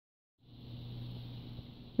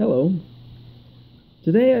Hello.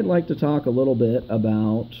 Today I'd like to talk a little bit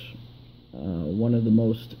about one of the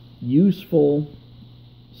most useful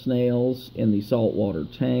snails in the saltwater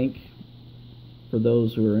tank. For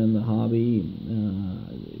those who are in the hobby,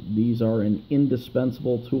 these are an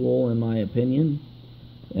indispensable tool in my opinion,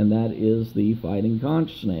 and that is the Fighting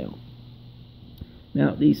Conch snail.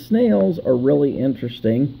 Now these snails are really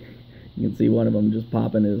interesting. You can see one of them just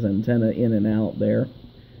popping his antenna in and out there.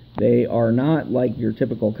 They are not like your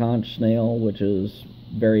typical conch snail, which is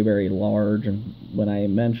very, very large. And when I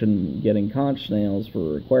mention getting conch snails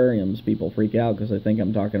for aquariums, people freak out because they think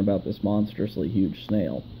I'm talking about this monstrously huge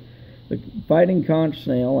snail. The Fighting Conch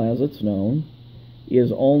snail, as it's known,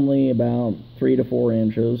 is only about 3 to 4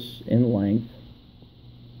 inches in length.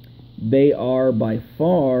 They are by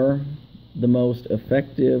far the most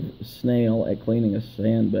effective snail at cleaning a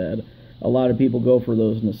sand bed. A lot of people go for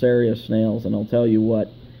those nefarious snails, and I'll tell you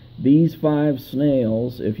what, these 5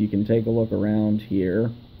 snails, if you can take a look around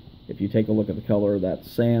here, if you take a look at the color of that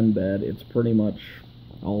sand bed, it's pretty much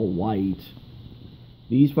all white.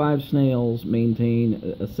 These 5 snails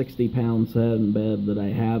maintain a 60-pound sand bed that I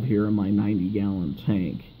have here in my 90-gallon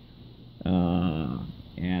tank.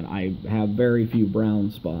 And I have very few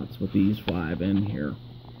brown spots with these 5 in here.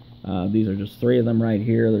 These are just 3 of them right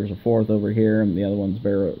here. There's a 4th over here, and the other one's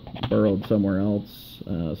burrowed somewhere else,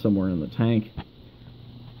 somewhere in the tank.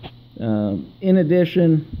 In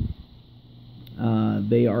addition,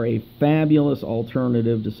 they are a fabulous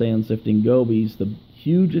alternative to sand-sifting gobies. The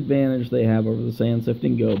huge advantage they have over the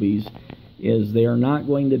sand-sifting gobies is they are not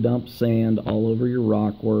going to dump sand all over your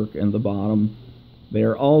rockwork and the bottom. They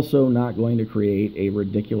are also not going to create a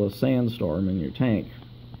ridiculous sandstorm in your tank.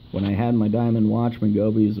 When I had my Diamond Watchman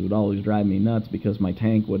gobies, it would always drive me nuts because my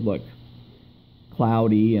tank would look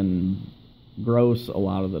cloudy and gross a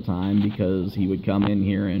lot of the time because he would come in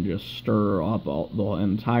here and just stir up the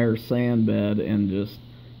entire sand bed and just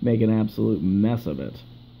make an absolute mess of it.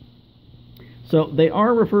 So they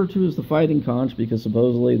are referred to as the Fighting Conch because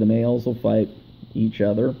supposedly the males will fight each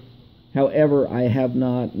other. However, I have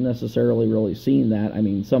not necessarily really seen that. I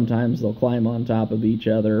mean, sometimes they'll climb on top of each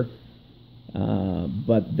other,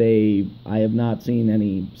 but I have not seen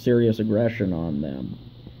any serious aggression on them.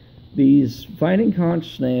 These Fighting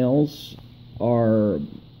Conch snails are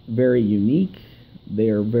very unique. They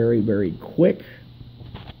are very, very quick,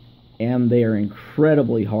 and they are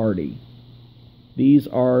incredibly hardy. These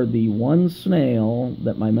are the one snail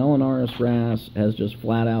that my Melanaurus wrasse has just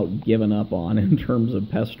flat out given up on in terms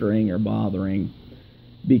of pestering or bothering,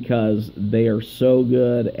 because they are so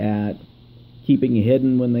good at keeping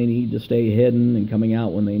hidden when they need to stay hidden and coming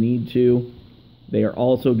out when they need to. They are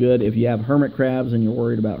also good if you have hermit crabs and you're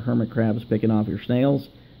worried about hermit crabs picking off your snails.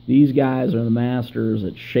 These guys are the masters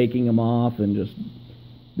at shaking them off, and just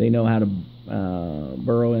they know how to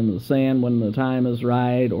burrow into the sand when the time is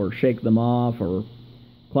right, or shake them off, or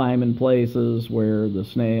climb in places where the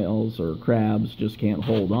snails or crabs just can't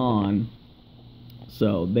hold on.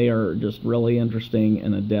 So they are just really interesting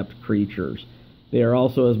and adept creatures. They are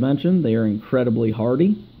also, as mentioned, they are incredibly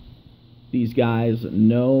hardy. These guys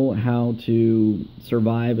know how to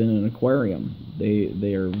survive in an aquarium.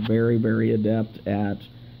 They are very, very adept at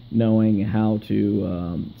knowing how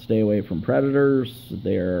to stay away from predators.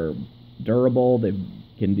 They're durable. They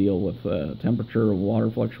can deal with temperature and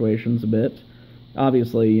water fluctuations a bit.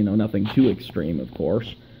 Obviously, you know, nothing too extreme, of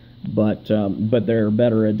course, but they're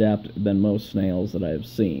better adept than most snails that I've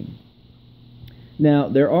seen. Now,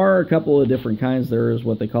 there are a couple of different kinds. There is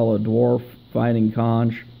what they call a dwarf Fighting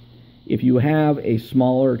Conch. If you have a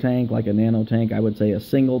smaller tank, like a nano tank, I would say a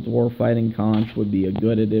single dwarf Fighting Conch would be a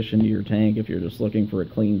good addition to your tank if you're just looking for a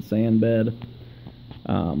clean sand bed.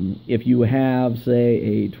 If you have,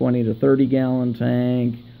 say, a 20 to 30 gallon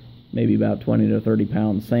tank, maybe about 20 to 30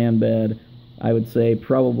 pound sand bed, I would say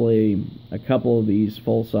probably a couple of these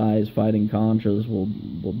full-size Fighting Conches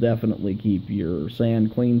will definitely keep your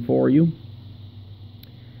sand clean for you.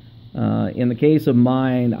 In the case of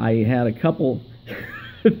mine, I had a couple...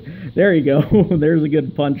 There you go. There's a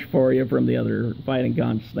good punch for you from the other Fighting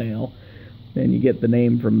Conch snail, and you get the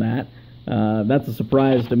name from that. That's a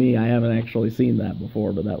surprise to me. I haven't actually seen that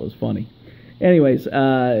before, but that was funny. Anyways,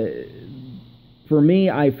 for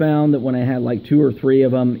me, I found that when I had like 2 or 3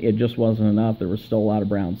 of them, it just wasn't enough. There was still a lot of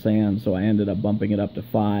brown sand, so I ended up bumping it up to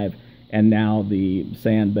 5, and now the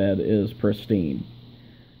sand bed is pristine.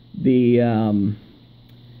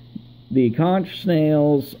 The conch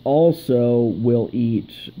snails also will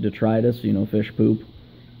eat detritus, you know, fish poop,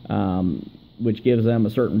 which gives them a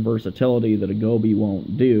certain versatility that a goby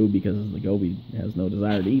won't do, because the goby has no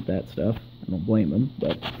desire to eat that stuff. I don't blame them,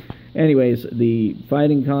 but Anyways, the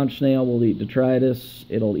fighting conch snail will eat detritus.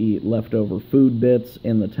 It'll eat leftover food bits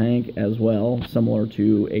in the tank as well, similar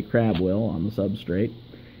to a crab will on the substrate.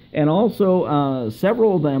 And also,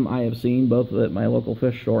 several of them I have seen, both at my local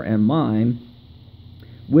fish store and mine,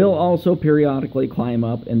 will also periodically climb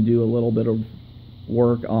up and do a little bit of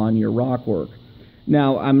work on your rock work.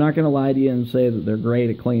 Now, I'm not going to lie to you and say that they're great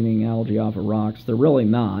at cleaning algae off of rocks. They're really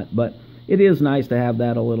not, but it is nice to have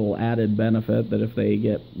that a little added benefit that if they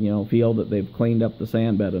get, feel that they've cleaned up the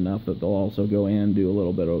sand bed enough, that they'll also go in and do a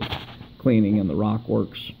little bit of cleaning in the rock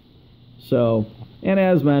works. So, and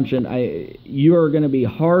as mentioned, you are going to be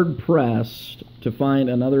hard-pressed to find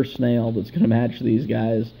another snail that's going to match these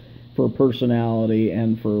guys for personality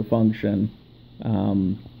and for function.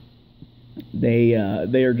 They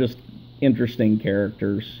are just interesting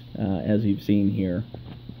characters, as you've seen here.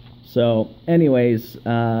 So, anyways,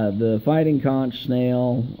 the Fighting Conch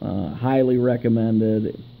Snail, highly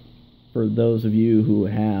recommended for those of you who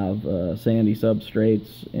have sandy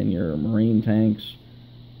substrates in your marine tanks.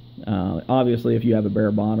 Obviously, if you have a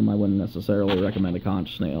bare bottom, I wouldn't necessarily recommend a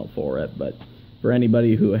conch snail for it, but for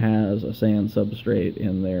anybody who has a sand substrate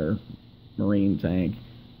in their marine tank,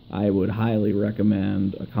 I would highly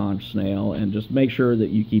recommend a conch snail, and just make sure that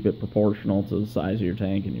you keep it proportional to the size of your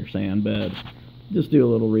tank and your sand bed. Just do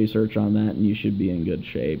a little research on that and you should be in good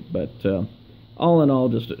shape. But all in all,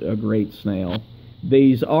 just a great snail.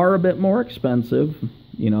 These are a bit more expensive.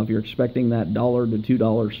 If you're expecting that $1 to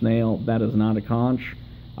 $2 snail, that is not a conch.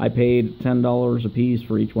 I paid $10 a piece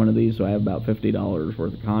for each one of these, so I have about $50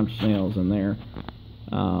 worth of conch snails in there.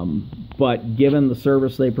 But given the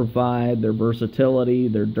service they provide, their versatility,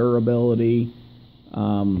 their durability,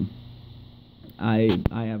 I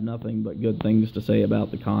have nothing but good things to say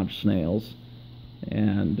about the conch snails.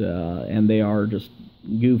 And they are just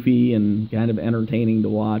goofy and kind of entertaining to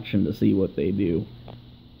watch and to see what they do.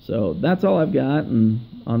 So that's all I've got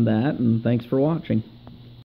on that, and thanks for watching.